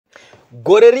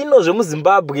gore rino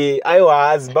zvemuzimbabwe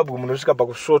aiwa zimbabwe munosvika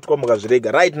pakushotwa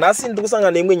mukazvirega right. Nhasi ndiri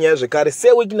kusangana neimwe nyaya zvekare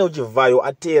seWenyu Chivhayo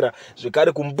atera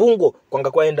zvekare kumbungo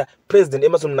kwanga kwaenda president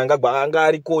Emerson Mnangagwa anga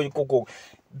ariko ikoko.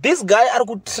 This guy ari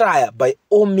kutrya by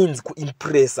all means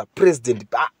kuimpressa president,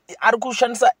 ari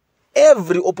kushandisa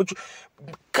every opportunity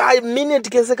minute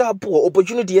kese kapuwa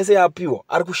opportunity yese yapiwa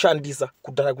ari kushandisa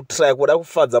kutrya kuda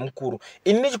kufadza mukuru.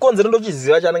 Ini chikonzero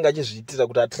ndochiziva chanenge achizviitira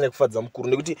kuti atrya kufadza mukuru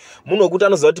nekuti munhu wekuti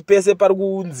anoziva kuti pese pari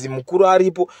kunzi mukuru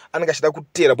aripo anenge achida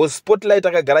kutera because spotlight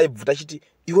akagara ibvuta achiti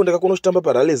iwo ndakakona kutamba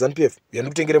parally ZANU-PF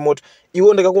yandikutengere mota,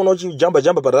 iwo ndakakona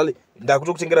kuchijamba parally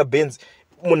ndakutokutengera Benz,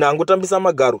 munhu angotambisa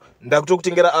magaro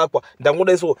ndakutokutengera Aqua,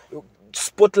 ndangoda iso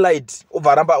spotlight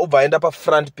obva aenda pa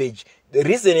front page. The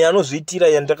reason yanozviitira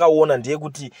yandakaona ndeye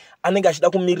kuti anenge achida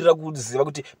kumirira kuziva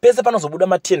kuti pese panozobuda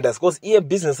matenders because iye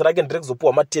business rake ndire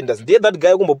kuzopuwa matenders. Ndiye that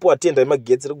guy kumbopuwa tender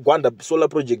yemagetsi rekugwanda solar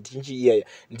project chinchi iyaya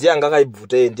ndiye anga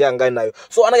akaibvuta ndiye anga inayo,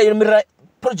 so anenge achimirira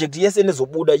project yese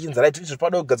nezobuda ichinzi right izvi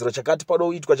pado kugadzirwa chakati pado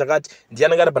kuitwa chakati ndiye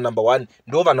anenge ari panumber 1.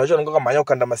 Ndo vanhu vacho vanenge vakamhanya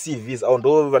kukanda ma-CVs au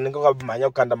ndo vanenge vakamhanya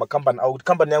kukanda makambani au kuti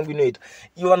kambani yangu inoita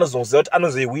ivo vanozonziva kuti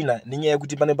anozoiwina nenyaya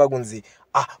yekuti pane pakunzi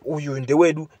uyu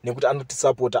ndewedu nekuti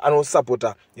anotisapota,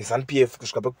 anosapota ZANU-PF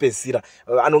kusvika pekupedzisira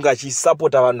anenge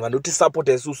achisapota vanhu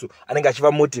vanotisapota isusu, anenge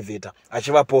achivamotivata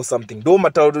achivapawo something. Ndo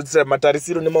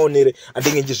matarisiro nemaonere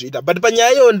andenge nchizviita. But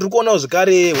panyaya iyo ndiri kuonawo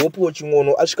zvekare Hope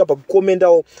Ching'ono asvika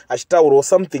pakukomendawo achitaurawo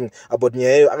something about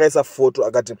nyaya iyo. Akaisa photo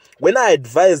akati, when I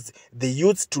advised the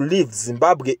youths to leave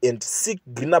Zimbabwe and seek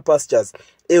greener pastures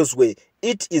elsewhere,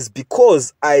 it is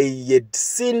because I had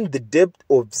seen the depth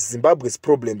of Zimbabwe's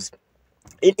problems.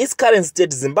 In its current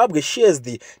state, Zimbabwe shares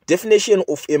the definition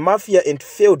of a mafia and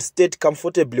failed state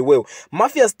comfortably well.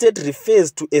 Mafia state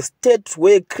refers to a state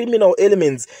where criminal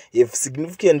elements have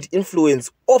significant influence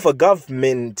over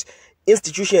government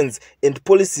institutions and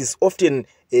policies, often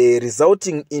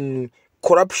resulting in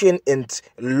corruption and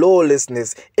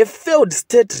lawlessness. A failed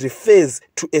state refers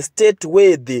to a state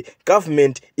where the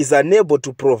government is unable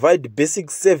to provide basic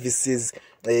services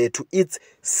to its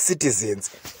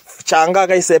citizens. Changa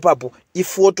akaisa ipapo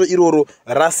ifoto iroro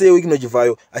raseWenyu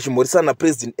Chivhayo achimhoresana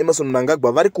napresident Emerson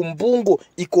Mnangagwa vari kumbungo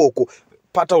ikoko.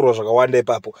 Pataurwa zvakawanda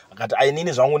ipapo akati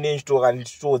ainini zvangu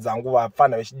nechito dzangu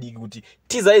vafana vechidiki kuti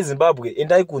tizai Zimbabwe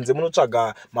endai kunze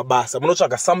munotsvaga mabasa,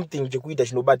 munotsvaga something chekuita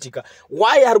chinobatika.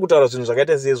 Why ari kutaura zvinhu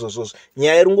zvakaita seizvozvozvo?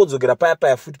 Nyaya iri kungodzokera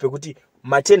paya futi pekuti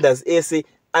matenders ese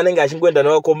anenge achingoenda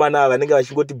nevakomana vanenge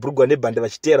vachingoti burugwa nebhande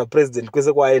vachiteera president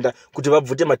kwese kwaenda kuti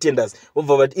vabvute matenders,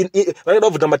 vanoda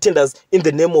kubvuta matenders in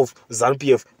the name of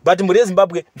ZANU-PF. But muri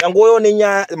yeZimbabwe ndangoyo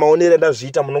nenyaya maonero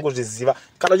ndazviita munongozviziva.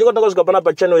 Kana uchinge ndakasvika pana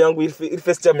pachannel yangu iri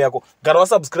first time yako gara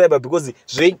wasubscribe because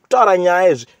zvekutaura nyaya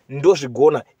izvi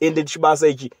ndozvigona ende chibasa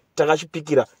ichi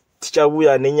takachipikira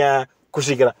tichauya nenyaya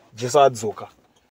kusvikira Jesu adzoka.